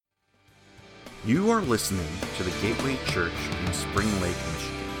You are listening to the Gateway Church in Spring Lake,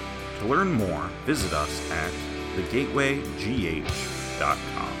 Michigan. To learn more, visit us at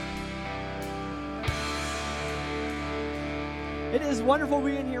thegatewaygh.com. It is wonderful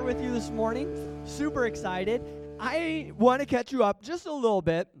being here with you this morning. Super excited. I want to catch you up just a little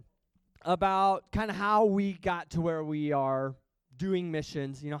bit about kind of how we got to where we are doing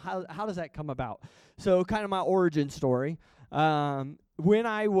missions. You know, how does that come about? So kind of my origin story. When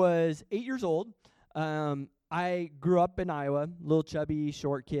I was 8 years old, I grew up in Iowa, little chubby,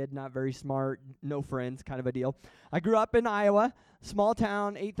 short kid, not very smart, no friends, kind of a deal. I grew up in Iowa, small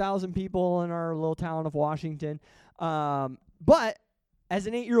town, 8,000 people in our little town of Washington. But as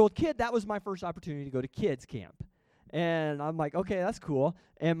an 8-year-old kid, that was my first opportunity to go to kids camp. And I'm like, okay, that's cool.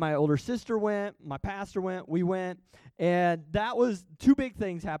 And my older sister went, my pastor went, we went. And that was two big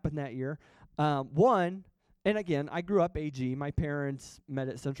things happened that year. One, and again, I grew up AG. My parents met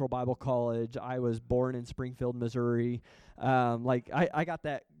at Central Bible College. I was born in Springfield, Missouri. I got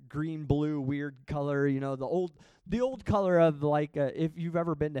that green-blue weird color, you know, the old color of like, if you've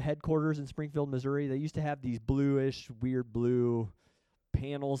ever been to headquarters in Springfield, Missouri, they used to have these bluish, weird blue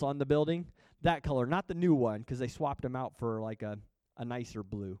panels on the building. That color, not the new one, because they swapped them out for like a nicer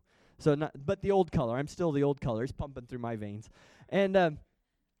blue. But the old color. I'm still the old color. It's pumping through my veins. And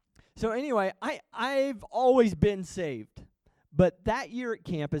so anyway, I've always been saved. But that year at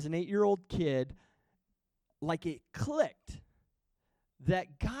camp, as an 8-year-old kid, like it clicked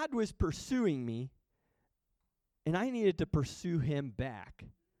that God was pursuing me, and I needed to pursue him back.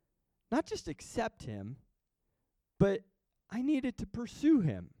 Not just accept him, but I needed to pursue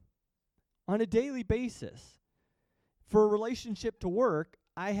him on a daily basis. For a relationship to work,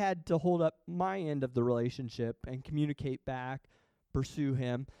 I had to hold up my end of the relationship and communicate back, pursue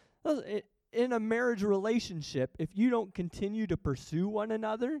him. In a marriage relationship, if you don't continue to pursue one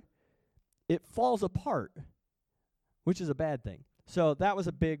another, it falls apart, which is a bad thing. So that was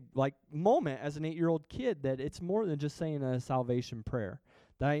a big moment as an 8-year-old kid, that it's more than just saying a salvation prayer,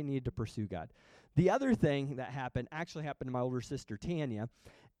 that I need to pursue God. The other thing that actually happened to my older sister, Tanya,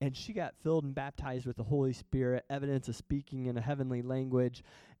 and she got filled and baptized with the Holy Spirit, evidence of speaking in a heavenly language.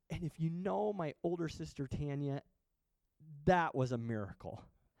 And if you know my older sister, Tanya, that was a miracle.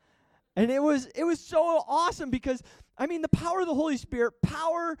 And it was so awesome because, the power of the Holy Spirit,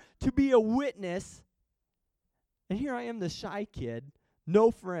 power to be a witness. And here I am, this shy kid,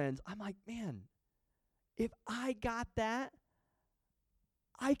 no friends. I'm like, man, if I got that,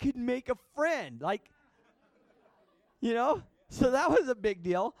 I could make a friend. So that was a big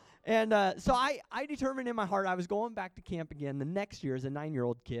deal. And so I determined in my heart I was going back to camp again the next year as a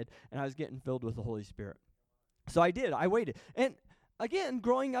 9-year-old kid, and I was getting filled with the Holy Spirit. So I did. I waited. And again,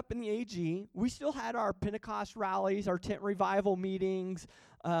 growing up in the AG, we still had our Pentecost rallies, our tent revival meetings.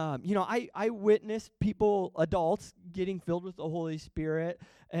 I witnessed people, adults, getting filled with the Holy Spirit.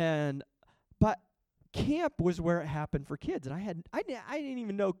 But camp was where it happened for kids, and I didn't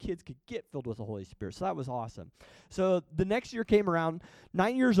even know kids could get filled with the Holy Spirit, so that was awesome. So the next year came around,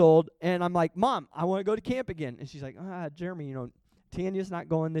 9 years old, and I'm like, Mom, I want to go to camp again. And she's like, Jeremy, Tanya's not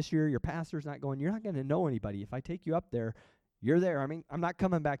going this year, your pastor's not going, you're not going to know anybody. If I take you up there, you're there. I'm not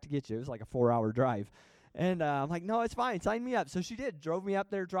coming back to get you. It was like a 4-hour drive. And I'm like, no, it's fine. Sign me up. So she did. Drove me up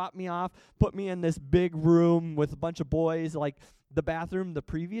there, dropped me off, put me in this big room with a bunch of boys. Like the bathroom the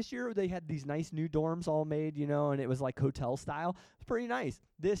previous year, they had these nice new dorms all made, and it was like hotel style. It's pretty nice.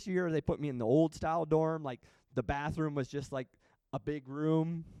 This year, they put me in the old style dorm. Like the bathroom was just like a big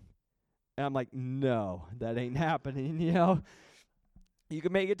room. And I'm like, no, that ain't happening, You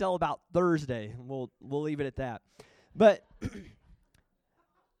can make it till about Thursday. We'll leave it at that. But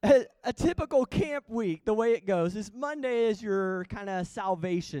a typical camp week, the way it goes, is Monday is your kind of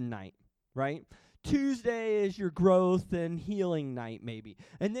salvation night, right? Tuesday is your growth and healing night, maybe.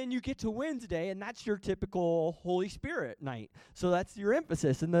 And then you get to Wednesday, and that's your typical Holy Spirit night. So that's your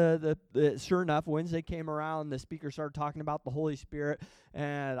emphasis. And the sure enough, Wednesday came around, the speaker started talking about the Holy Spirit,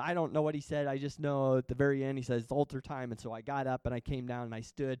 and I don't know what he said. I just know at the very end he says, it's altar time. And so I got up, and I came down, and I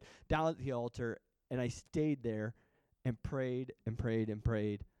stood down at the altar, and I stayed there and prayed and prayed and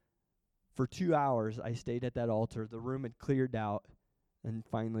prayed. For 2 hours, I stayed at that altar. The room had cleared out, and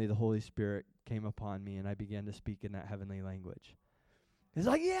finally the Holy Spirit came upon me, and I began to speak in that heavenly language. It's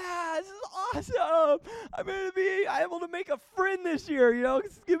like, yeah, this is awesome. I'm going to be able to make a friend this year,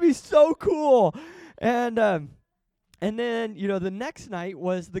 It's going to be so cool. And then, the next night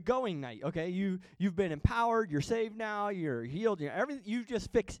was the going night, okay? You've been empowered. You're saved now. You're healed. Everything. You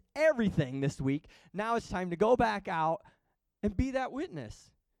just fixed everything this week. Now it's time to go back out and be that witness.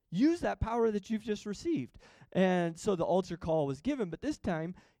 use that power that you've just received. And so the altar call was given, but this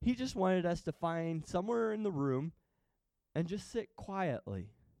time he just wanted us to find somewhere in the room and just sit quietly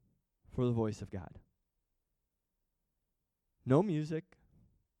for the voice of God. No music,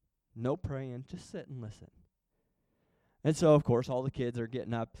 no praying, just sit and listen. And so, of course, all the kids are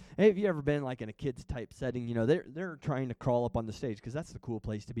getting up. Hey, have you ever been like in a kids type setting? You know, they're trying to crawl up on the stage because that's the cool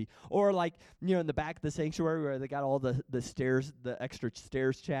place to be. Or like, you know, in the back of the sanctuary where they got all the stairs, the extra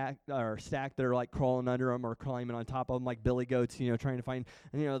stairs stacked that are like crawling under them or climbing on top of them like billy goats, you know, trying to find.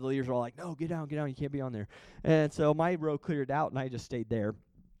 And, you know, the leaders are all like, no, get down, you can't be on there. And so my row cleared out and I just stayed there.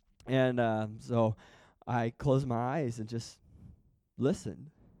 And so I closed my eyes and just listened.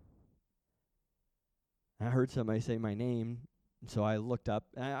 I heard somebody say my name, so I looked up,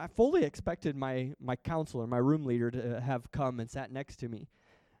 and I fully expected my counselor, my room leader, to have come and sat next to me,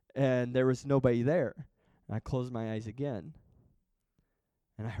 and there was nobody there. And I closed my eyes again,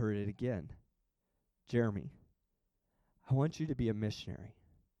 and I heard it again. Jeremy, I want you to be a missionary.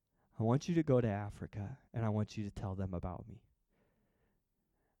 I want you to go to Africa, and I want you to tell them about me.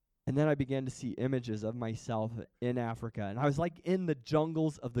 And then I began to see images of myself in Africa, and I was like in the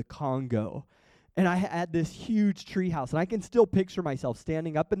jungles of the Congo. And I had this huge tree house, and I can still picture myself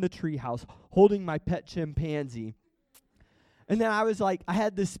standing up in the tree house holding my pet chimpanzee. And then I was like, I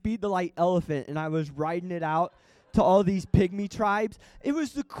had this Speed the Light elephant, and I was riding it out to all these pygmy tribes. It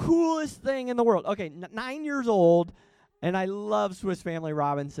was the coolest thing in the world. Okay, 9 years old, and I love Swiss Family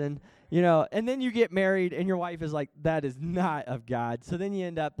Robinson, you know. And then you get married, and your wife is like, that is not of God. So then you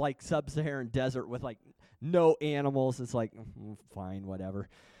end up like sub-Saharan desert with like no animals. It's like, fine, whatever.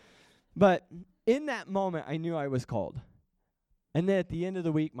 But in that moment, I knew I was called. And then at the end of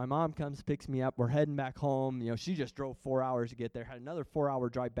the week, my mom comes, picks me up. We're heading back home. You know, she just drove 4 hours to get there, had another 4-hour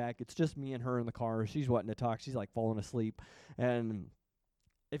drive back. It's just me and her in the car. She's wanting to talk. She's like falling asleep. And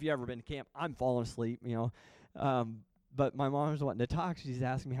if you ever been to camp, I'm falling asleep, you know. But my mom's wanting to talk. She's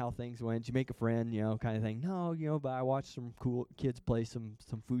asking me how things went. Did you make a friend, you know, kind of thing. No, you know, but I watched some cool kids play some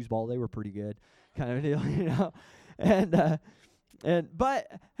foosball. They were pretty good, kind of deal, you know.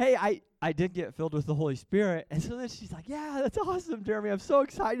 But hey, I did get filled with the Holy Spirit, and so then she's like, yeah, that's awesome, Jeremy. I'm so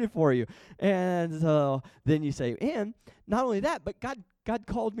excited for you. And so then you say, and not only that, but God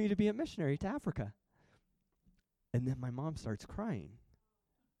called me to be a missionary to Africa. And then my mom starts crying.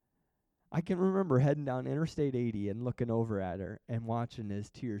 I can remember heading down Interstate 80 and looking over at her and watching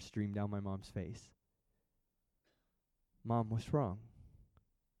as tears stream down my mom's face. Mom, what's wrong?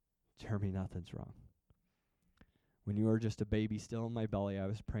 Jeremy, nothing's wrong. When you were just a baby still in my belly, I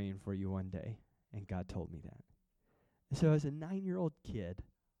was praying for you one day, and God told me that. And so as a 9-year-old kid,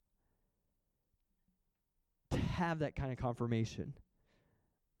 to have that kind of confirmation,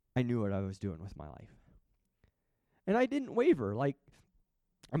 I knew what I was doing with my life. And I didn't waver.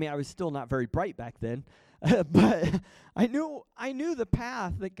 I was still not very bright back then, but I knew the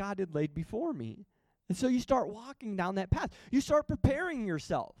path that God had laid before me. And so you start walking down that path. You start preparing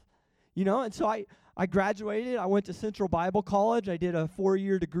yourself. You know, and so I graduated. I went to Central Bible College. I did a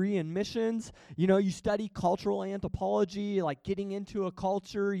 4-year degree in missions. You know, you study cultural anthropology, like getting into a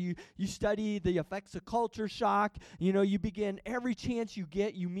culture. You study the effects of culture shock. You know, you begin every chance you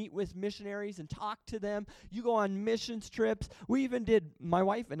get, you meet with missionaries and talk to them. You go on missions trips. My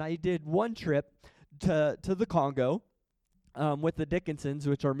wife and I did one trip to the Congo with the Dickinsons,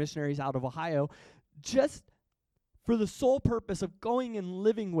 which are missionaries out of Ohio, just for the sole purpose of going and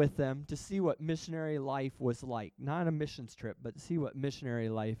living with them to see what missionary life was like. Not a missions trip, but to see what missionary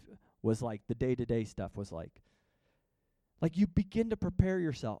life was like, the day-to-day stuff was like. Like, you begin to prepare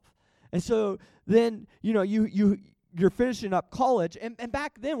yourself. And so then, you know, you're finishing up college. And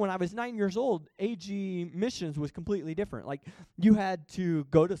back then, when I was 9 years old, AG missions was completely different. Like, you had to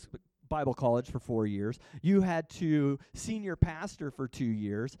go to Bible college for 4 years. You had to senior pastor for 2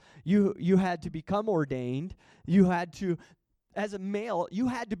 years. You had to become ordained. You had to, as a male, you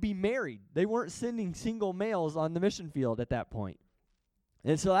had to be married. They weren't sending single males on the mission field at that point.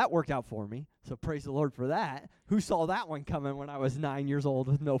 And so that worked out for me. So praise the Lord for that. Who saw that one coming when I was 9 years old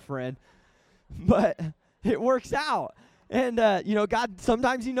with no friend? But it works out. And, you know, God,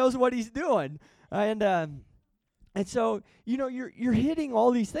 sometimes he knows what he's doing. And so, you know, you're hitting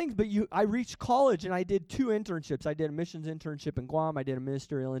all these things, but I reached college and I did 2 internships. I did a missions internship in Guam. I did a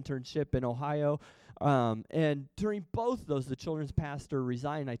ministerial internship in Ohio. And during both those, the children's pastor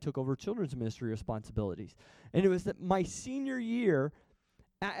resigned. I took over children's ministry responsibilities. And it was that my senior year,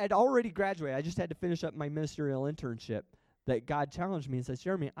 I'd already graduated. I just had to finish up my ministerial internship, that God challenged me and says,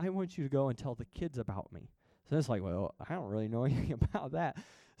 Jeremy, I want you to go and tell the kids about me. So it's like, well, I don't really know anything about that.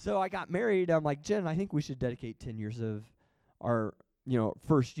 So I got married. I'm like, Jen, I think we should dedicate 10 years of our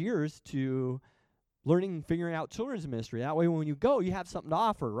first years to learning and figuring out children's ministry. That way when you go, you have something to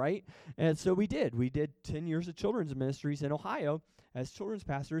offer, right? And so we did. We did 10 years of children's ministries in Ohio as children's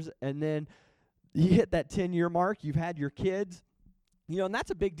pastors, and then you hit that 10-year mark, you've had your kids, and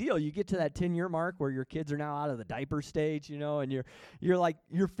that's a big deal. You get to that 10-year mark where your kids are now out of the diaper stage, and you're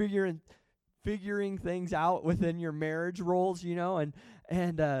figuring things out within your marriage roles, and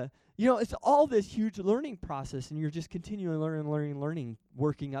it's all this huge learning process, and you're just continually learning,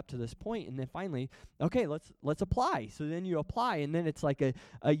 working up to this point, and then finally, okay, let's apply. So then you apply, and then it's like a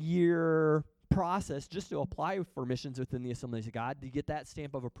year process just to apply for missions within the Assemblies of God to get that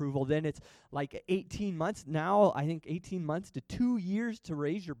stamp of approval. Then it's like 18 months now, I think 18 months to 2 years to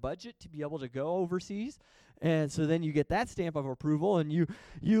raise your budget to be able to go overseas. And so then you get that stamp of approval, and you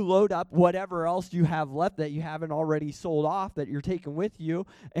load up whatever else you have left that you haven't already sold off that you're taking with you,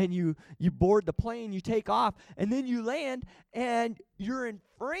 and you board the plane, you take off, and then you land, and you're in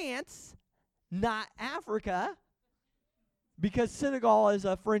France, not Africa, because Senegal is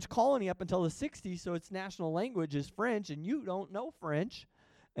a French colony up until the 60s, so its national language is French, and you don't know French,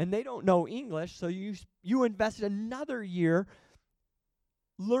 and they don't know English, so you invested another year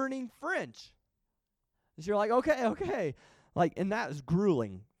learning French. So you're like, okay, like, and that was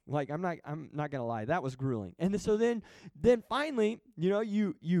grueling. Like, I'm not gonna lie, that was grueling. And so then finally,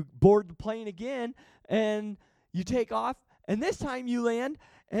 you board the plane again, and you take off, and this time you land,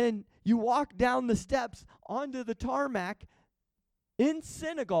 and you walk down the steps onto the tarmac in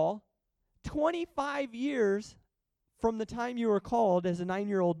Senegal, 25 years from the time you were called as a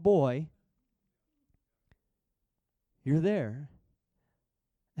 9-year-old boy. You're there,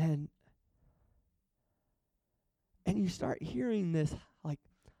 and you start hearing this like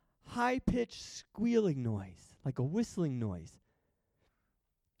high-pitched squealing noise, like a whistling noise,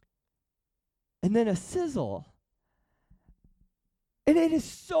 and then a sizzle, and it is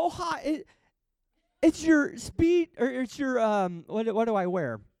so hot. It's your speed, or it's your what do I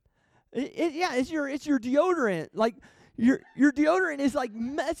wear? It's your deodorant. Like your deodorant is like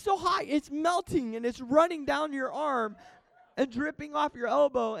it's so hot, it's melting, and it's running down your arm and dripping off your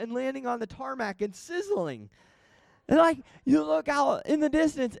elbow and landing on the tarmac and sizzling. And like you look out in the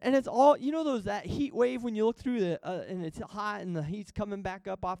distance, and it's all that heat wave when you look through and it's hot, and the heat's coming back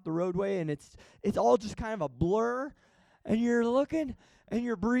up off the roadway, and it's all just kind of a blur, and you're looking and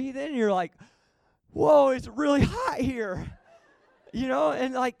you're breathing, and you're like, whoa, it's really hot here,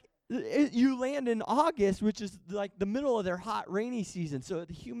 and like you land in August, which is like the middle of their hot rainy season, so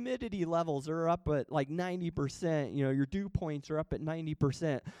the humidity levels are up at like 90%, your dew points are up at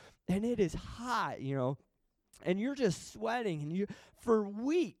 90%, and it is hot, and you're just sweating, and for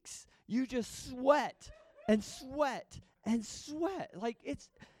weeks you just sweat and sweat and sweat, like it's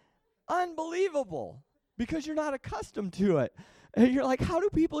unbelievable because you're not accustomed to it, and you're like, how do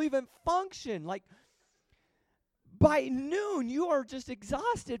people even function? Like, by noon, you are just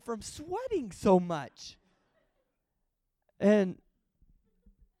exhausted from sweating so much. And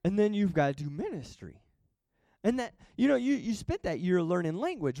then you've got to do ministry. And that, you spent that year learning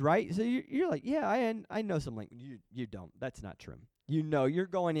language, right? So you're like, yeah, I know some language. You don't. That's not true. You're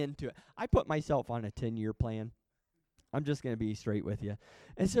going into it. I put myself on a 10-year plan. I'm just going to be straight with you.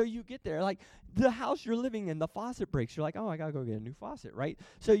 And so you get there, like the house you're living in, the faucet breaks. You're like, oh, I got to go get a new faucet, right?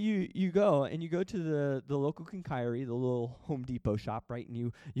 So you go, and you go to the local quincaillerie, the little Home Depot shop, right? And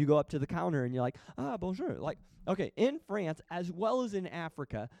you go up to the counter, and you're like, bonjour. Like, okay, in France, as well as in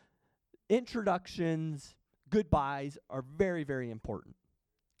Africa, introductions, goodbyes are very, very important.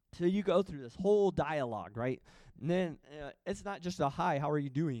 So you go through this whole dialogue, right? And then it's not just a hi, how are you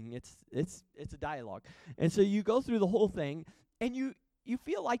doing? It's a dialogue. And so you go through the whole thing, and you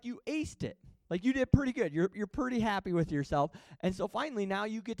feel like you aced it. Like you did pretty good. You're pretty happy with yourself. And so finally now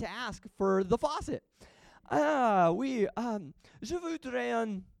you get to ask for the faucet. Oui, je voudrais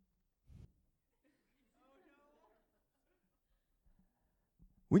un...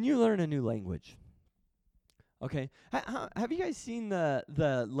 When you learn a new language, okay, have you guys seen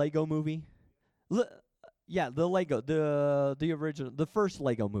the Lego movie? Yeah, the Lego, the original, the first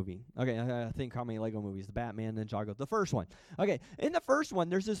Lego movie. Okay, I think how many Lego movies? The Batman, Ninjago, the first one. Okay, in the first one,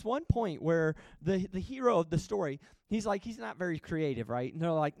 there's this one point where the hero of the story, he's not very creative, right? And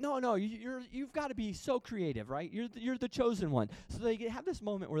they're like, no, you've got to be so creative, right? You're the chosen one. So they have this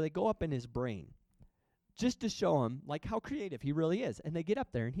moment where they go up in his brain, just to show him like how creative he really is. And they get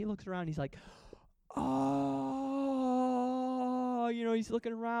up there, and he looks around, he's like, oh, he's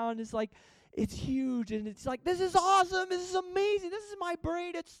looking around, it's like, it's huge, and it's like, this is awesome, this is amazing, this is my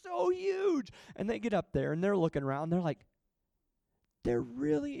brain, it's so huge. And they get up there, and they're looking around, they're like, there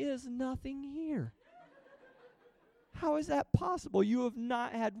really is nothing here. How is that possible? You have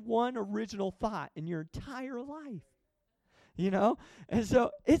not had one original thought in your entire life. You know? And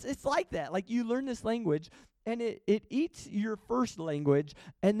so it's like that. Like you learn this language and it eats your first language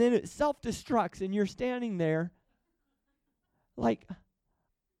and then it self-destructs and you're standing there like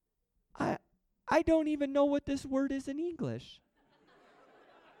I don't even know what this word is in English.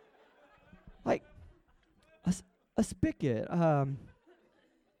 Like a spigot. I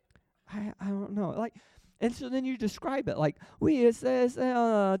don't know. Like, and so then you describe it like, oui, c'est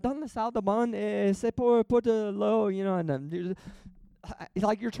dans la salle de bain, c'est pour de l'eau, you know, and then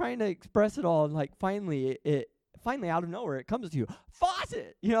like you're trying to express it all, and like finally out of nowhere it comes to you,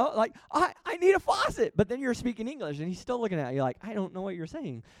 faucet, you know, like I need a faucet, but then you're speaking English and he's still looking at you like, I don't know what you're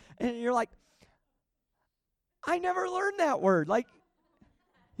saying, and you're like, I never learned that word. Like,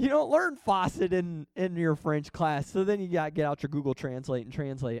 you don't learn faucet in your French class, so then you gotta get out your Google Translate and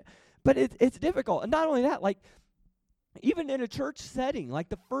translate it. But it's difficult. And not only that, like, even in a church setting, like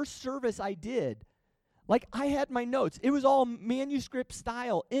the first service I did, like I had my notes. It was all manuscript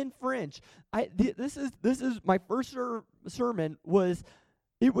style in French. This is my first sermon was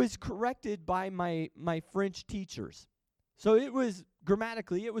corrected by my French teachers. So it was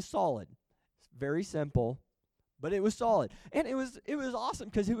grammatically, it was solid. It's very simple. But it was solid. And it was awesome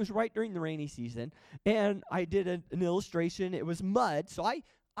because it was right during the rainy season. And I did an illustration. It was mud. So I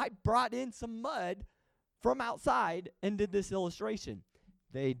brought in some mud from outside and did this illustration.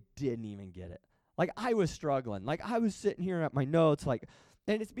 They didn't even get it. Like, I was struggling. Like, I was sitting here at my notes, like,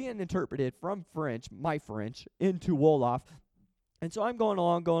 and it's being interpreted from French, my French, into Wolof. And so I'm going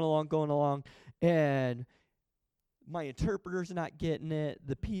along, and my interpreter's not getting it.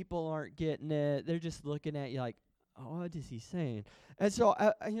 The people aren't getting it. They're just looking at you like, oh, what is he saying? And so,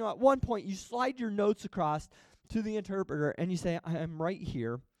 you know, at one point, you slide your notes across to the interpreter, and you say, I'm right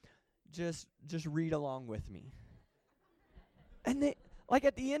here. Just read along with me. And they, like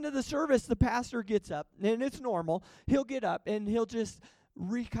at the end of the service, the pastor gets up, and it's normal. He'll get up, and he'll just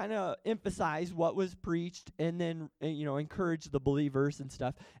kind of emphasize what was preached, and then, you know, encourage the believers and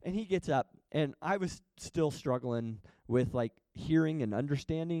stuff. And he gets up, and I was still struggling with, like, hearing and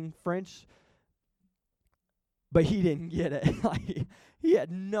understanding French, but he didn't get it. Like, he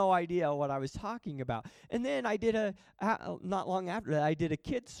had no idea what I was talking about. And then I did not long after that, I did a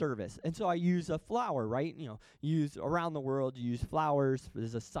kids service. And so I use a flower, right? You know, around the world, you use flowers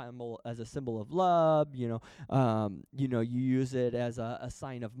as a symbol of love. You know, you use it as a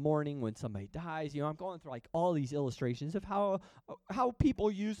sign of mourning when somebody dies. You know, I'm going through like all these illustrations of how people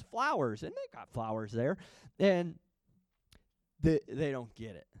use flowers, and they got flowers there, and they don't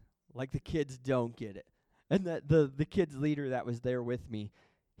get it. Like the kids don't get it. And the kids leader that was there with me,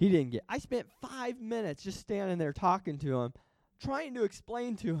 he didn't get. I spent 5 minutes just standing there talking to him, trying to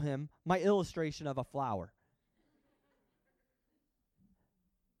explain to him my illustration of a flower.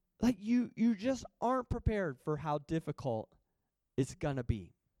 Like you just aren't prepared for how difficult it's gonna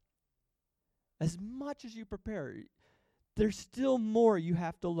be. As much as you prepare, there's still more you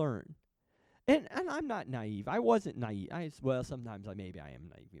have to learn. And I'm not naive. I wasn't naive. Well, sometimes I am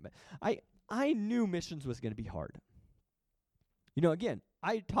naive, but I knew missions was going to be hard. You know, again,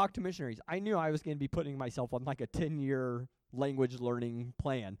 I talked to missionaries. I knew I was going to be putting myself on like a 10-year language learning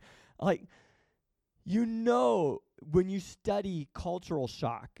plan. Like, you know, when you study cultural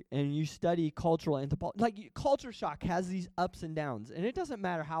shock and you study cultural anthropology, like culture shock has these ups and downs, and it doesn't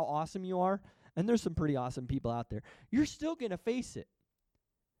matter how awesome you are, and there's some pretty awesome people out there, you're still going to face it.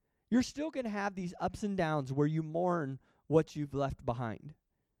 You're still going to have these ups and downs where you mourn what you've left behind.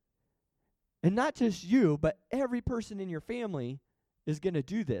 And not just you, but every person in your family is going to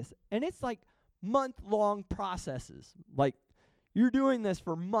do this. And it's like month-long processes. Like, you're doing this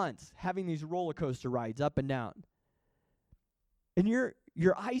for months, having these roller coaster rides up and down. And you're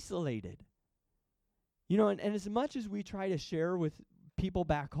isolated. You know, and as much as we try to share with people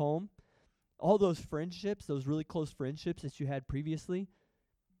back home, all those friendships, those really close friendships that you had previously,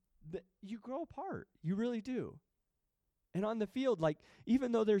 you grow apart. You really do. And on the field, like,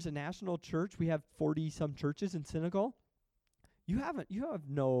 even though there's a national church, we have 40-some churches in Senegal, you have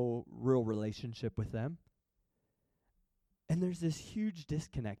no real relationship with them. And there's this huge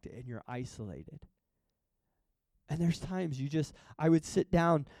disconnect, and you're isolated. And there's times I would sit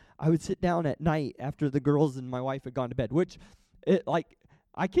down at night after the girls and my wife had gone to bed, which,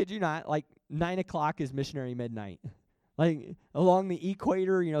 I kid you not, like, 9 o'clock is missionary midnight. Like, along the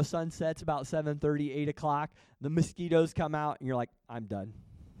equator, you know, sun sets about 7:30, 8 o'clock. The mosquitoes come out, and you're like, I'm done.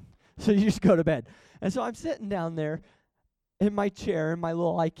 So you just go to bed. And so I'm sitting down there in my chair, in my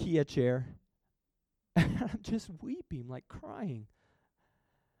little IKEA chair, and I'm just weeping, like crying.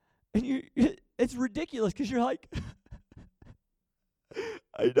 And it's ridiculous because you're like,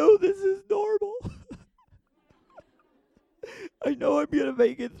 I know this is normal. I know I'm going to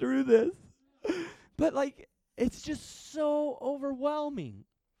make it through this. But like, it's just so overwhelming.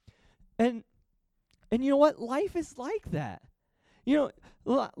 And you know what? Life is like that. You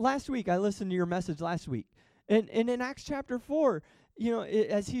know, last week, I listened to your message last week. And in Acts chapter 4, you know,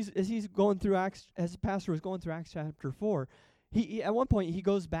 as he's going through Acts, as the pastor was going through Acts chapter 4, he at one point, he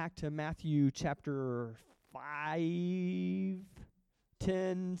goes back to Matthew chapter 5,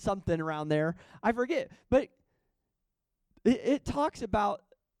 10, something around there. I forget. But it talks about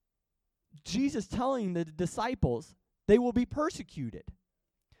Jesus telling the disciples they will be persecuted.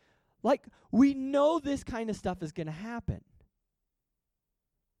 Like, we know this kind of stuff is going to happen.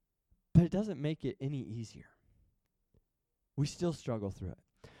 But it doesn't make it any easier. We still struggle through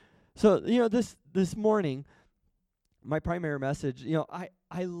it. So, you know, this morning, my primary message, you know,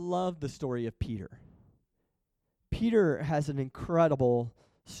 I love the story of Peter. Peter has an incredible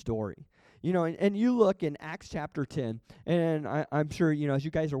story. You know, and you look in Acts chapter 10, and I'm sure, you know, as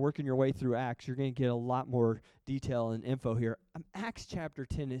you guys are working your way through Acts, you're going to get a lot more detail and info here. Acts chapter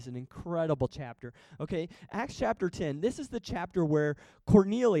 10 is an incredible chapter. Okay, Acts chapter 10, this is the chapter where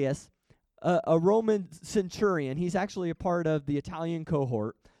Cornelius, a Roman centurion, he's actually a part of the Italian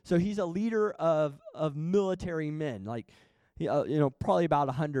cohort, so he's a leader of military men, like, you know, probably about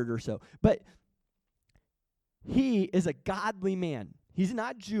 100 or so. But he is a godly man. He's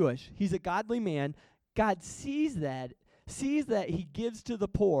not Jewish. He's a godly man. God sees that he gives to the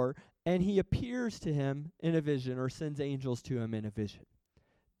poor, and he appears to him in a vision, or sends angels to him in a vision,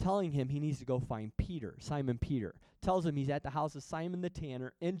 telling him he needs to go find Peter, Simon Peter. Tells him he's at the house of Simon the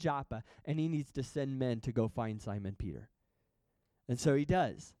tanner in Joppa, and he needs to send men to go find Simon Peter. And so he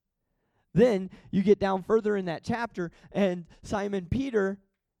does. Then you get down further in that chapter, and Simon Peter,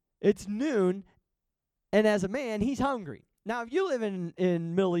 it's noon, and as a man, he's hungry. Now, if you live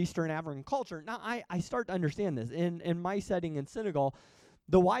in Middle Eastern African culture, now I start to understand this. In my setting in Senegal,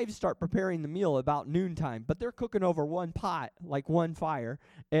 the wives start preparing the meal about noontime, but they're cooking over one pot, like one fire,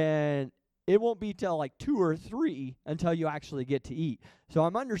 and it won't be till like 2 or 3 until you actually get to eat. So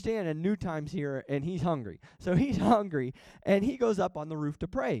I'm understanding new times here, and he's hungry. So he's hungry, and he goes up on the roof to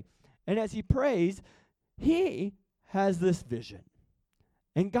pray. And as he prays, he has this vision.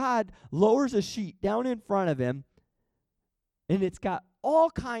 And God lowers a sheet down in front of him, and it's got all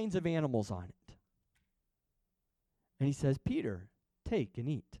kinds of animals on it. And he says, Peter, take and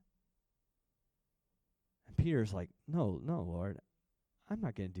eat. And Peter's like, no, Lord, I'm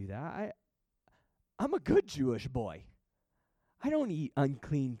not going to do that. I'm a good Jewish boy. I don't eat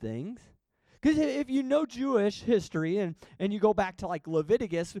unclean things. Because if you know Jewish history, and you go back to like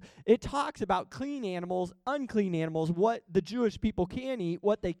Leviticus, it talks about clean animals, unclean animals, what the Jewish people can eat,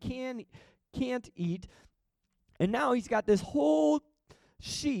 what they can't eat. And now he's got this whole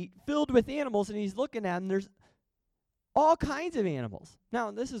sheet filled with animals, and he's looking at them. There's all kinds of animals.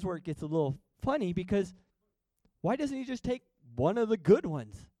 Now, this is where it gets a little funny, because why doesn't he just take one of the good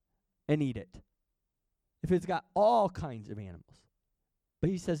ones and eat it if it's got all kinds of animals?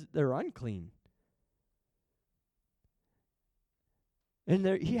 But he says they're unclean. And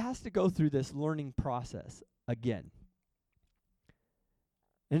he has to go through this learning process again.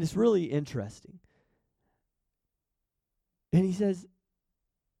 And it's really interesting. And he says,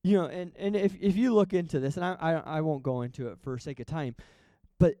 you know, and if you look into this, and I won't go into it for sake of time,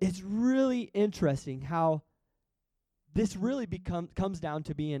 but it's really interesting how this really comes down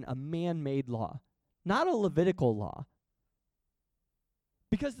to being a man-made law, not a Levitical law,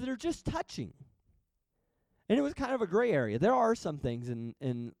 because they're just touching. And it was kind of a gray area. There are some things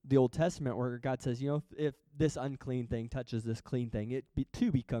in the Old Testament where God says, you know, if this unclean thing touches this clean thing, it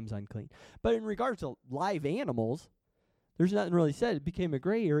too becomes unclean. But in regards to live animals, there's nothing really said. It became a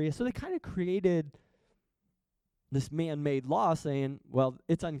gray area. So they kind of created this man-made law saying, well,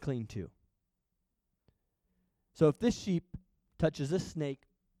 it's unclean too. So if this sheep touches this snake,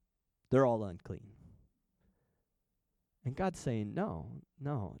 they're all unclean. And God's saying, no,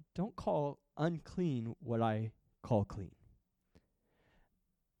 don't call unclean what I call clean.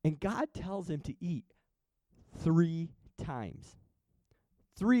 And God tells him to eat 3 times.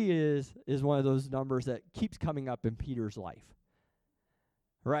 3 is one of those numbers that keeps coming up in Peter's life.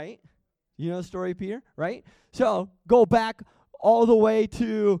 Right? You know the story of Peter, right? So go back all the way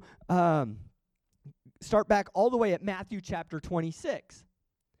to, start back all the way at Matthew chapter 26.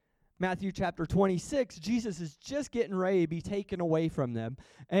 Matthew chapter 26, Jesus is just getting ready to be taken away from them.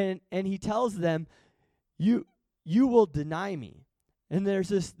 And he tells them, you will deny me. And there's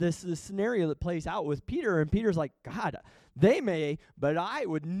this scenario that plays out with Peter, and Peter's like, God, they may, but I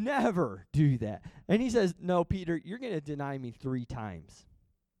would never do that. And he says, no, Peter, you're going to deny me 3 times.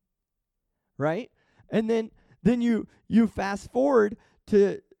 right? And then you fast forward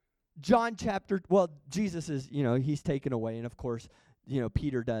to John chapter, Jesus is, he's taken away, and of course,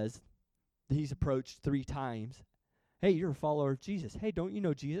 Peter does. He's approached 3 times. Hey, you're a follower of Jesus. Hey, don't you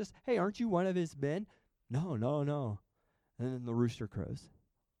know Jesus? Hey, aren't you one of his men? No. And then the rooster crows.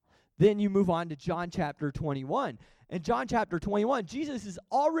 Then you move on to John chapter 21. In John chapter 21, Jesus has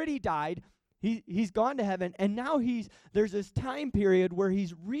already died. He's gone to heaven, and now there's this time period where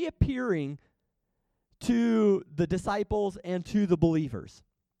he's reappearing to the disciples and to the believers.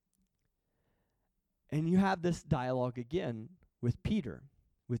 And you have this dialogue again with Peter,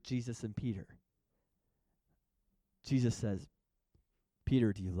 with Jesus and Peter. Jesus says,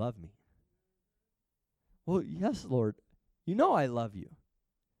 Peter, do you love me? Well, yes, Lord. You know I love you.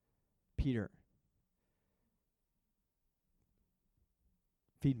 Peter,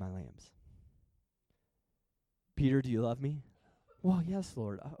 feed my lambs. Peter, do you love me? Well, yes,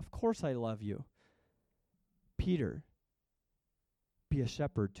 Lord. Of course I love you. Peter, be a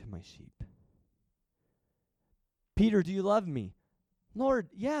shepherd to my sheep. Peter, do you love me? Lord,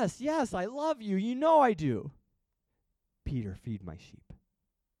 yes, I love you. You know I do. Peter, feed my sheep.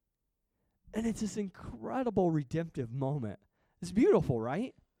 And it's this incredible redemptive moment. It's beautiful,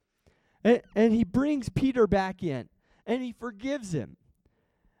 right? And he brings Peter back in, and he forgives him.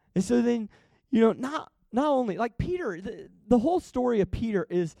 And so then, not only, like Peter, the whole story of Peter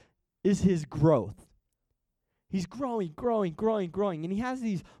is his growth. He's growing, and he has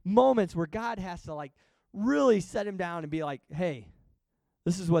these moments where God has to really set him down and be like, hey,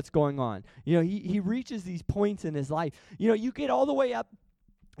 this is what's going on. He reaches these points in his life. You get all the way up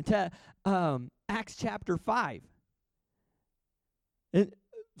to Acts chapter 5. And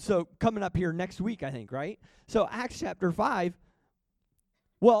so coming up here next week, I think, right? So Acts chapter 5,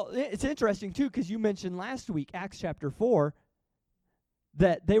 well, it's interesting too, because you mentioned last week, Acts chapter 4,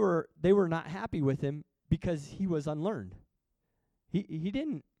 that they were not happy with him because he was unlearned. He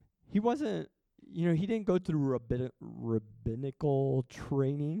didn't go through rabbinical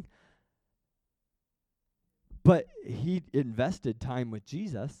training, but he invested time with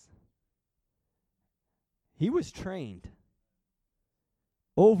Jesus. He was trained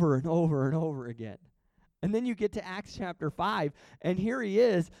over and over and over again. And then you get to Acts chapter 5, and here he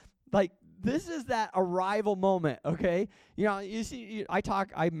is, this is that arrival moment, okay? You see, I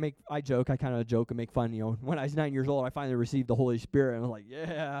joke, I kind of joke and make fun, when I was 9 years old, I finally received the Holy Spirit, and I was like,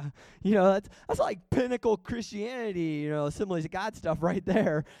 yeah, that's like pinnacle Christianity, Assemblies of God stuff right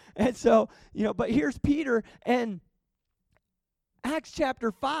there. And so, but here's Peter, and Acts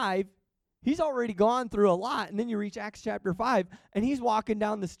chapter 5, he's already gone through a lot, and then you reach Acts chapter 5, and he's walking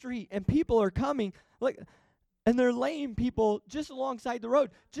down the street, and people are coming, and they're laying people just alongside the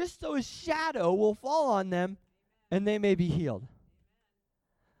road, just so his shadow will fall on them, and they may be healed.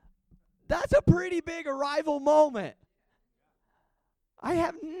 That's a pretty big arrival moment. I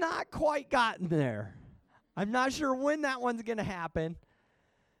have not quite gotten there. I'm not sure when that one's going to happen,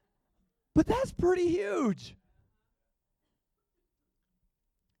 but that's pretty huge.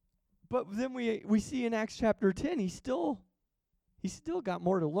 But then we see in Acts chapter 10, he's still got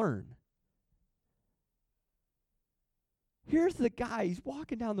more to learn. Here's the guy, he's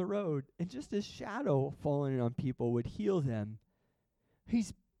walking down the road, and just his shadow falling on people would heal them.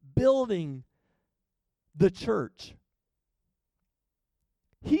 He's building the church.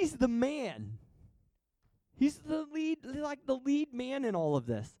 He's the man. He's the lead man in all of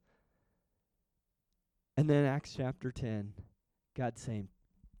this. And then Acts chapter 10, God's saying,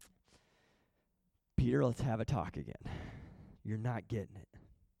 Peter, let's have a talk again. You're not getting it.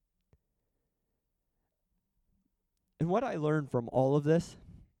 And what I learned from all of this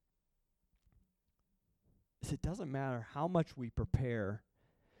is it doesn't matter how much we prepare,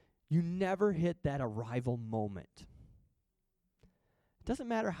 you never hit that arrival moment. It doesn't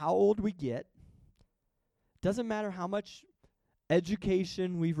matter how old we get. It doesn't matter how much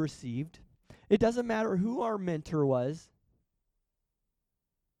education we've received. It doesn't matter who our mentor was.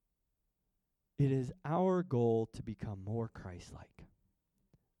 It is our goal to become more Christ-like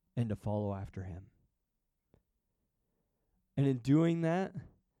and to follow after him. And in doing that,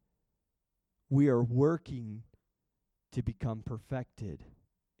 we are working to become perfected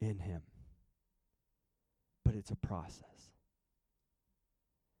in him. But it's a process.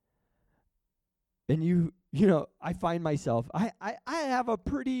 And I find myself, I have a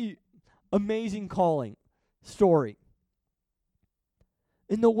pretty amazing calling story.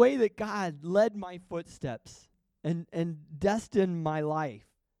 In the way that God led my footsteps and destined my life.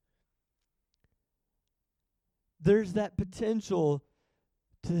 There's that potential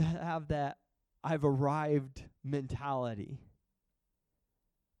to have that I've arrived mentality.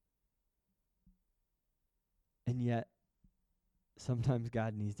 And yet, sometimes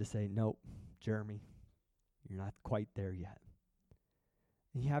God needs to say, nope, Jeremy, you're not quite there yet.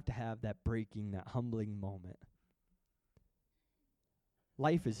 And you have to have that breaking, that humbling moment.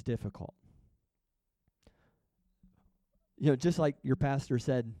 Life is difficult. Just like your pastor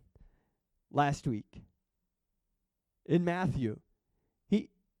said last week, in Matthew,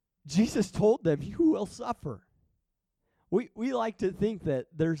 Jesus told them, you will suffer. We like to think that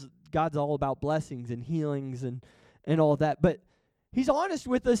God's all about blessings and healings and all that, but he's honest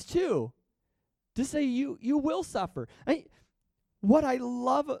with us too, to say you will suffer. What I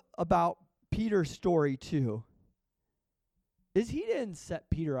love about Peter's story too is he didn't set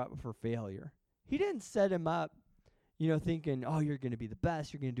Peter up for failure. He didn't set him up, thinking, oh, you're going to be the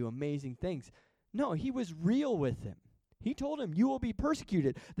best, you're going to do amazing things. No, he was real with him. He told him, you will be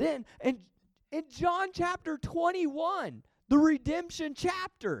persecuted. Then, in John chapter 21, the redemption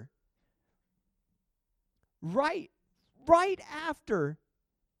chapter, right after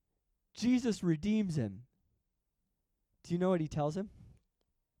Jesus redeems him, do you know what he tells him?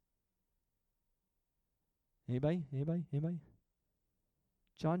 Anybody?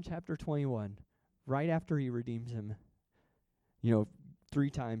 John chapter 21, right after he redeems him, 3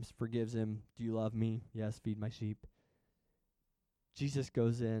 times forgives him. Do you love me? Yes, feed my sheep. Jesus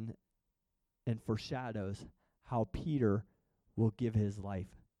goes in and foreshadows how Peter will give his life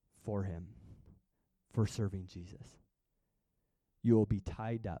for him, for serving Jesus. You will be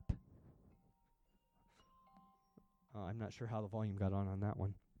tied up. I'm not sure how the volume got on that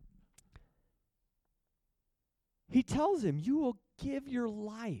one. He tells him, you will give your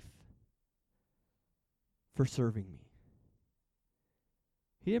life for serving me.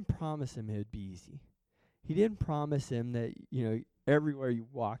 He didn't promise him it would be easy. He didn't promise him that, everywhere you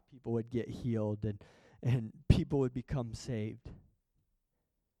walk, people would get healed and people would become saved.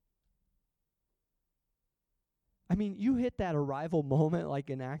 I mean, you hit that arrival moment like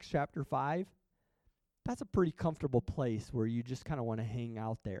in Acts chapter 5. That's a pretty comfortable place where you just kind of want to hang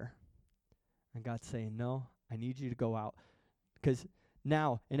out there. And God's saying, no, I need you to go out. Because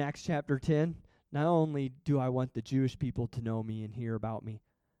now in Acts chapter 10, not only do I want the Jewish people to know me and hear about me,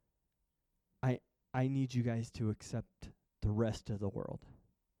 I need you guys to accept the rest of the world,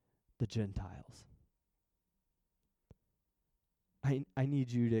 the Gentiles. I need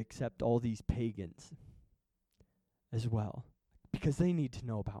you to accept all these pagans as well, because they need to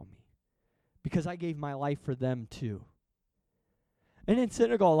know about me, because I gave my life for them too. And in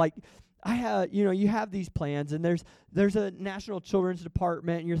Senegal, I have, you have these plans, and there's a National Children's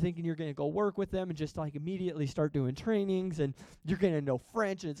Department, and you're thinking you're going to go work with them and just immediately start doing trainings, and you're going to know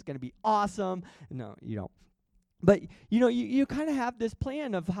French, and it's going to be awesome. No, you don't. But, you kind of have this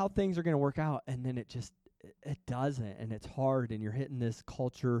plan of how things are going to work out, and then it doesn't, and it's hard, and you're hitting this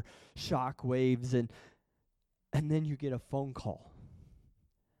culture shock waves, and then you get a phone call,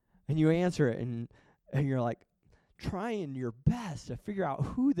 and you answer it, and you're like, trying your best to figure out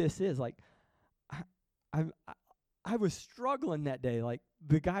who this is. I was struggling that day.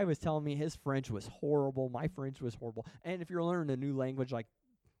 The guy was telling me his French was horrible, my French was horrible. And if you're learning a new language,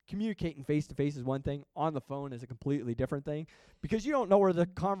 communicating face to face is one thing, on the phone is a completely different thing, because you don't know where the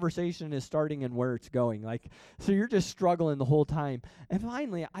conversation is starting and where it's going. So you're just struggling the whole time. And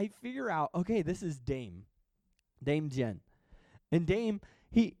finally, I figure out, okay, this is Dame Jen. And Dame,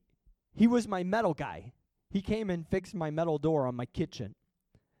 he was my metal guy. He came and fixed my metal door on my kitchen.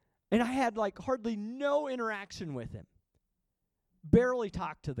 And I had hardly no interaction with him. Barely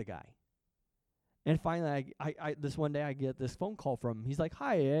talked to the guy. And finally, I this one day I get this phone call from him. He's like,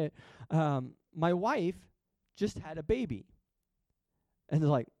 hi, my wife just had a baby. And they're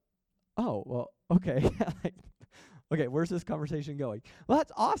like, oh, well, okay. Okay, where's this conversation going? Well,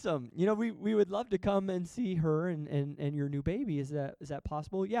 that's awesome. We would love to come and see her and your new baby. Is that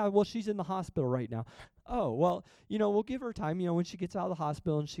possible? Yeah, well, she's in the hospital right now. Oh, well, we'll give her time. When she gets out of the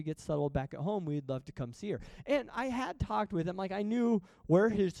hospital and she gets settled back at home, we'd love to come see her. And I had talked with him. I knew where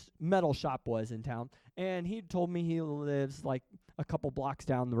his metal shop was in town. And he told me he lives a couple blocks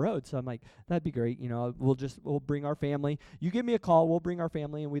down the road. So I'm like, that'd be great. We'll bring our family. You give me a call, we'll bring our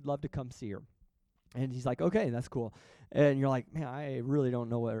family, and we'd love to come see her. And he's like, okay, that's cool. And you're like, man, I really don't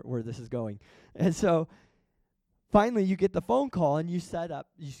know where this is going. And so finally you get the phone call, and you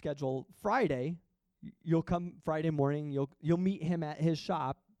schedule Friday. You'll come Friday morning. You'll meet him at his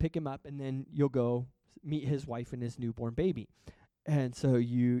shop, pick him up, and then you'll go meet his wife and his newborn baby. And so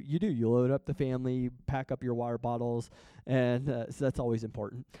you load up the family, pack up your water bottles, and so that's always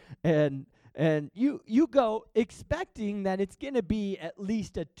important. And you go expecting that it's going to be at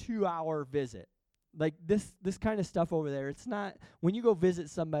least a 2-hour visit. Like this kind of stuff over there, it's not, when you go visit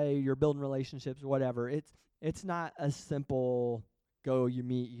somebody, you're building relationships, whatever, it's not a simple go, you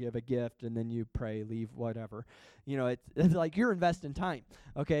meet, you give a gift, and then you pray, leave, whatever. It's like you're investing time.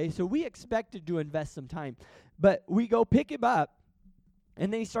 Okay, so we expected to invest some time, but we go pick him up,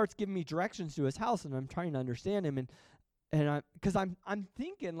 and then he starts giving me directions to his house, and I'm trying to understand him, and because I'm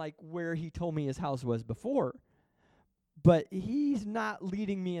thinking like where he told me his house was before, but he's not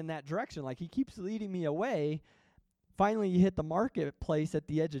leading me in that direction. Like, he keeps leading me away. Finally, you hit the marketplace at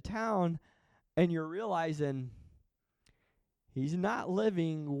the edge of town, and you're realizing he's not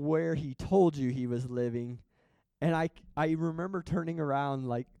living where he told you he was living. And I remember turning around,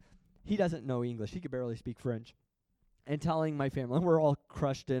 like, he doesn't know English. He could barely speak French. And telling my family, we're all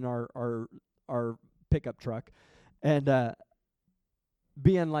crushed in our pickup truck, and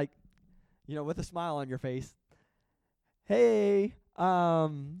being like, with a smile on your face, hey,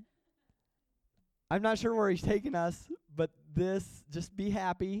 I'm not sure where he's taking us, but just be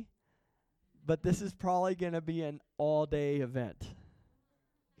happy. But this is probably going to be an all-day event.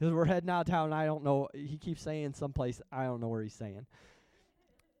 Because we're heading out of town, and I don't know. He keeps saying someplace, I don't know where he's saying.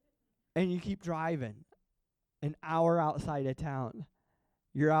 And you keep driving. An hour outside of town.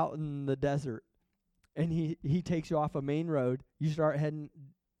 You're out in the desert. And he takes you off a main road. You start heading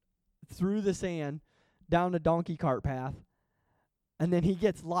through the sand, down a donkey cart path, and then he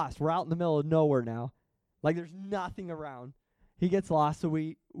gets lost. We're out in the middle of nowhere now. Like, there's nothing around. He gets lost, so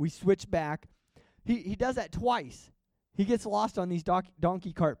we switch back. He does that twice. He gets lost on these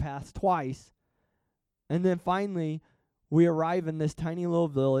donkey cart paths twice. And then finally, we arrive in this tiny little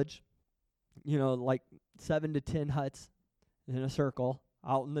village, like 7 to 10 huts in a circle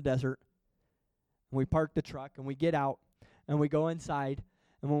out in the desert. And we park the truck, and we get out, and we go inside.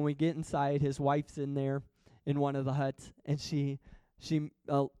 And when we get inside, his wife's in there in one of the huts, and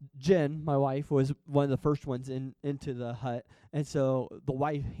Jen, my wife, was one of the first ones into the hut. And so the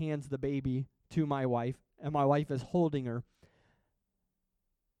wife hands the baby to my wife, and my wife is holding her.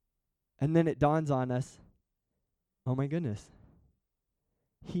 And then it dawns on us, oh my goodness,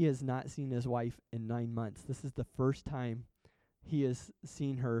 he has not seen his wife in 9 months. This is the first time he has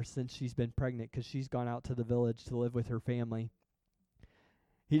seen her since she's been pregnant, because she's gone out to the village to live with her family.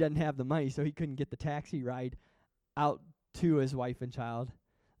 He doesn't have the money, so he couldn't get the taxi ride out to his wife and child.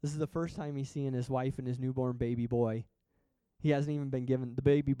 This is the first time he's seeing his wife and his newborn baby boy. The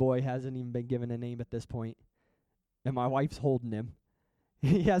baby boy hasn't even been given a name at this point. And my wife's holding him.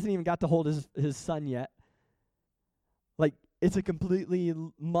 He hasn't even got to hold his son yet. Like, it's a completely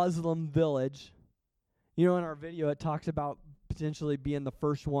Muslim village. In our video, it talks about potentially being the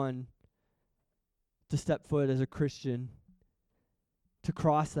first one to step foot as a Christian, to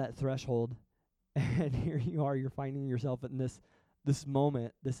cross that threshold. And here you are, you're finding yourself in this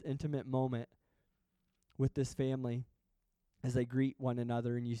moment, this intimate moment with this family as they greet one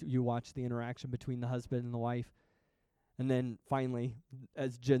another, and you watch the interaction between the husband and the wife. And then finally,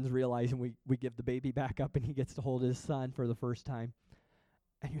 as Jen's realizing, we give the baby back up, and he gets to hold his son for the first time.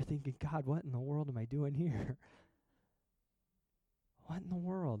 And you're thinking, God, what in the world am I doing here? What in the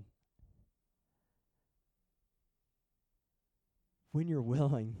world? When you're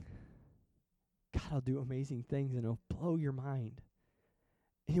willing, God will do amazing things, and it'll blow your mind.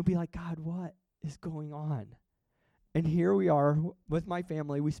 And you'll be like, God, what is going on? And here we are with my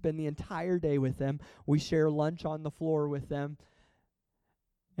family. We spend the entire day with them. We share lunch on the floor with them.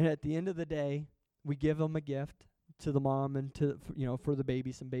 And at the end of the day, we give them a gift to the mom and for the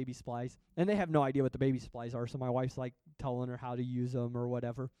baby, some baby supplies. And they have no idea what the baby supplies are, so my wife's like telling her how to use them or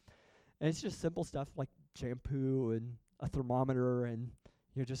whatever. And it's just simple stuff like shampoo and a thermometer and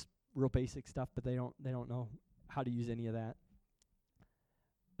just real basic stuff, but they don't know how to use any of that.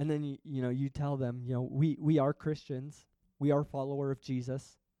 And then you tell them, we are Christians. We are follower of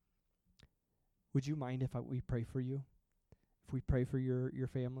Jesus. Would you mind if we pray for you? If we pray for your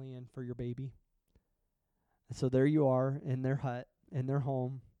family and for your baby? And so there you are in their hut, in their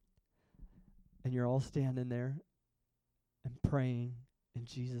home, and you're all standing there and praying in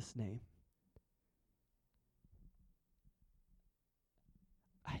Jesus' name.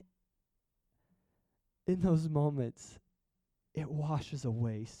 In those moments, it washes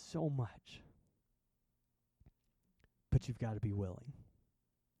away so much. But you've got to be willing.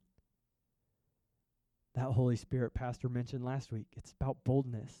 That Holy Spirit pastor mentioned last week, it's about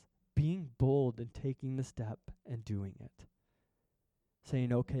boldness. Being bold and taking the step and doing it.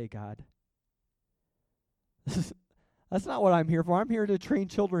 Saying, okay, God. That's not what I'm here for. I'm here to train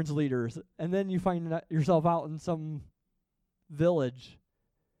children's leaders. And then you find yourself out in some village,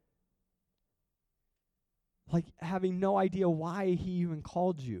 like having no idea why he even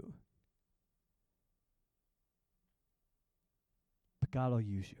called you. But God will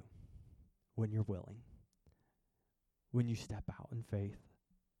use you when you're willing, when you step out in faith.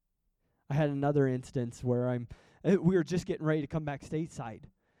 I had another instance where we were just getting ready to come back stateside,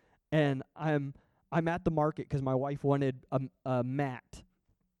 and I'm at the market because my wife wanted a mat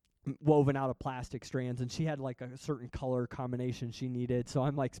woven out of plastic strands, and she had like a certain color combination she needed. So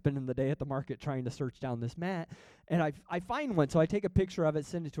I'm like spending the day at the market trying to search down this mat, and I find one. So I take a picture of it,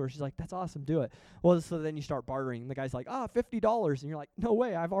 send it to her. She's like, "That's awesome, do it." Well, so then you start bartering. The guy's like, $50, and you're like, "No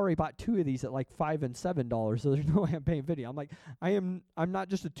way! I've already bought 2 of these at like $5 and $7. So there's no way I'm paying 50." I'm like, I'm not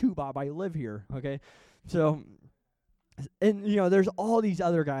just a two-bob. I live here, okay? So. And, there's all these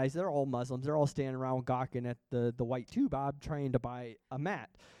other guys. They're all Muslims. They're all standing around gawking at the white two-bob trying to buy a mat.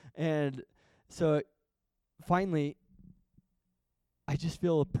 And so finally, I just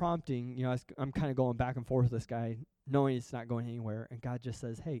feel a prompting. I'm kind of going back and forth with this guy, knowing it's not going anywhere. And God just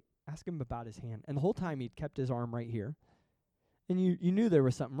says, "Hey, ask him about his hand." And the whole time he'd kept his arm right here. And you knew there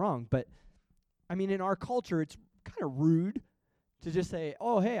was something wrong. But, I mean, in our culture, it's kind of rude to just say,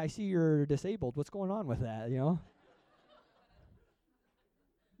 "Oh, hey, I see you're disabled. What's going on with that?"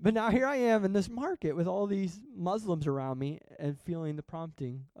 But now here I am in this market with all these Muslims around me and feeling the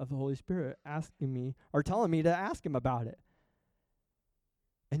prompting of the Holy Spirit asking me or telling me to ask him about it.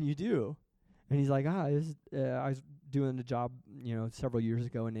 And you do. And he's like, I was doing the job, several years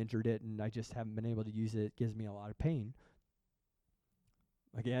ago and injured it, and I just haven't been able to use it. It gives me a lot of pain.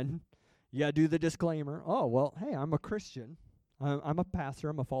 Again, you got to do the disclaimer. Oh, well, hey, I'm a Christian. I'm a pastor.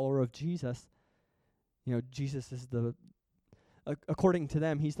 I'm a follower of Jesus. Jesus is according to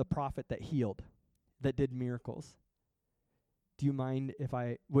them, he's the prophet that healed, that did miracles. Do you mind if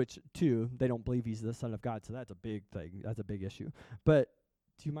they don't believe he's the Son of God, so that's a big thing. That's a big issue. But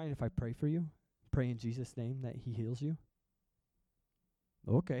do you mind if I pray for you? Pray in Jesus' name that he heals you?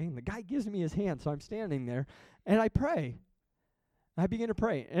 Okay. And the guy gives me his hand, so I'm standing there, and I pray. I begin to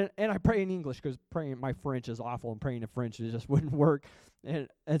pray, and I pray in English because my French is awful, and praying in French just wouldn't work. And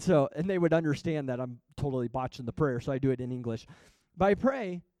they would understand that I'm totally botching the prayer, so I do it in English. But I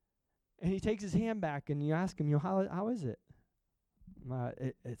pray, and he takes his hand back, and you ask him, how is it?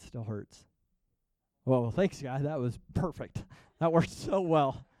 It still hurts. Well, thanks, God. That was perfect. That worked so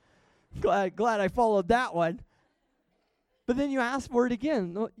well. Glad I followed that one. But then you ask for it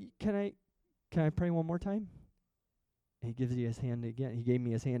again. Can I pray one more time? And he gives you his hand again. He gave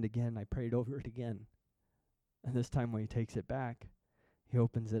me his hand again. I prayed over it again. And this time when he takes it back, he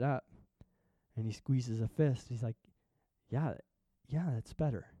opens it up, and he squeezes a fist. He's like, yeah, that's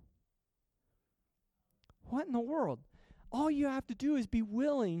better. What in the world? All you have to do is be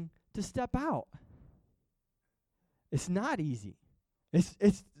willing to step out. It's not easy.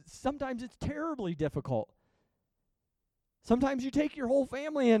 Sometimes it's terribly difficult. Sometimes you take your whole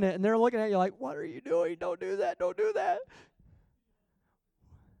family in it, and they're looking at you like, "What are you doing? Don't do that. Don't do that."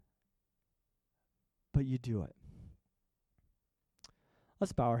 But you do it.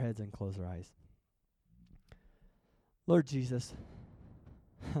 Let's bow our heads and close our eyes. Lord Jesus,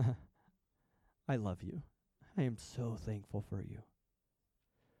 I love you. I am so thankful for you.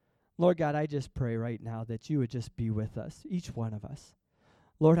 Lord God, I just pray right now that you would just be with us, each one of us.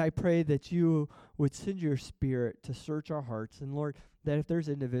 Lord, I pray that you would send your Spirit to search our hearts. And Lord, that if there's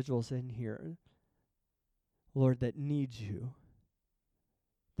individuals in here, Lord, that need you,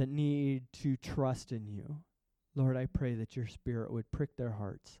 that need to trust in you, Lord, I pray that your Spirit would prick their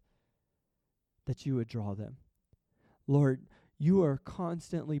hearts, that you would draw them. Lord, you are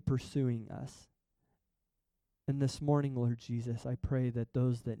constantly pursuing us. And this morning, Lord Jesus, I pray that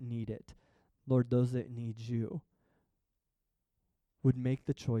those that need it, Lord, those that need you, would make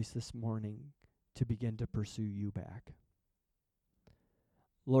the choice this morning to begin to pursue you back.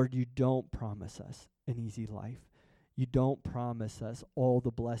 Lord, you don't promise us an easy life. You don't promise us all the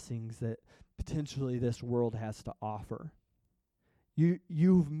blessings that potentially this world has to offer.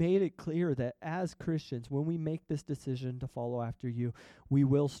 You've made it clear that as Christians, when we make this decision to follow after you, we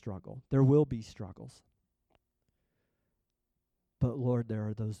will struggle. There will be struggles. But Lord, there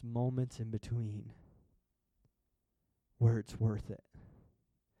are those moments in between where it's worth it,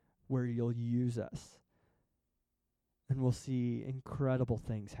 where you'll use us, and we'll see incredible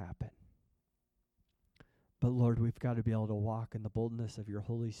things happen. But Lord, we've got to be able to walk in the boldness of your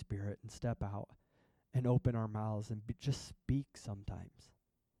Holy Spirit and step out and open our mouths and just speak sometimes.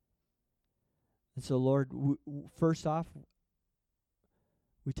 And so, Lord, first off,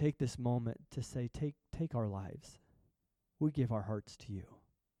 we take this moment to say, take our lives. We give our hearts to you.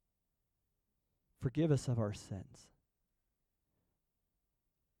 Forgive us of our sins.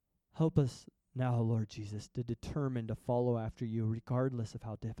 Help us now, Lord Jesus, to determine to follow after you regardless of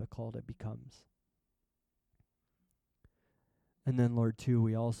how difficult it becomes. And then, Lord, too,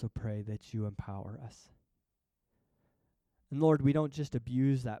 we also pray that you empower us. And Lord, we don't just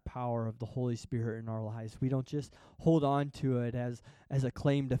abuse that power of the Holy Spirit in our lives. We don't just hold on to it as a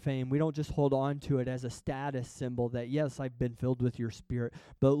claim to fame. We don't just hold on to it as a status symbol that, yes, I've been filled with your Spirit.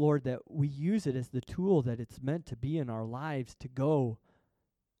 But Lord, that we use it as the tool that it's meant to be in our lives to go.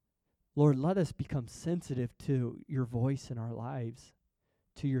 Lord, let us become sensitive to your voice in our lives,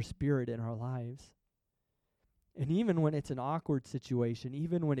 to your Spirit in our lives. And even when it's an awkward situation,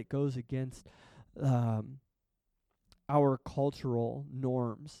 even when it goes against our cultural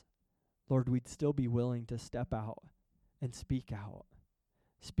norms, Lord, we'd still be willing to step out and speak out.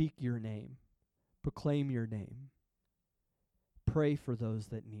 Speak your name. Proclaim your name. Pray for those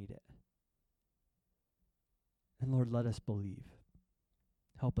that need it. And Lord, let us believe.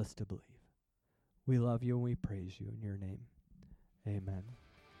 Help us to believe. We love you and we praise you in your name. Amen.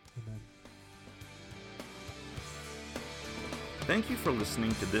 Amen. Thank you for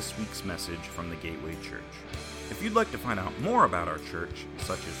listening to this week's message from the Gateway Church. If you'd like to find out more about our church,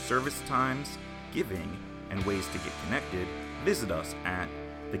 such as service times, giving, and ways to get connected, visit us at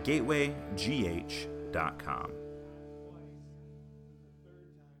thegatewaygh.com.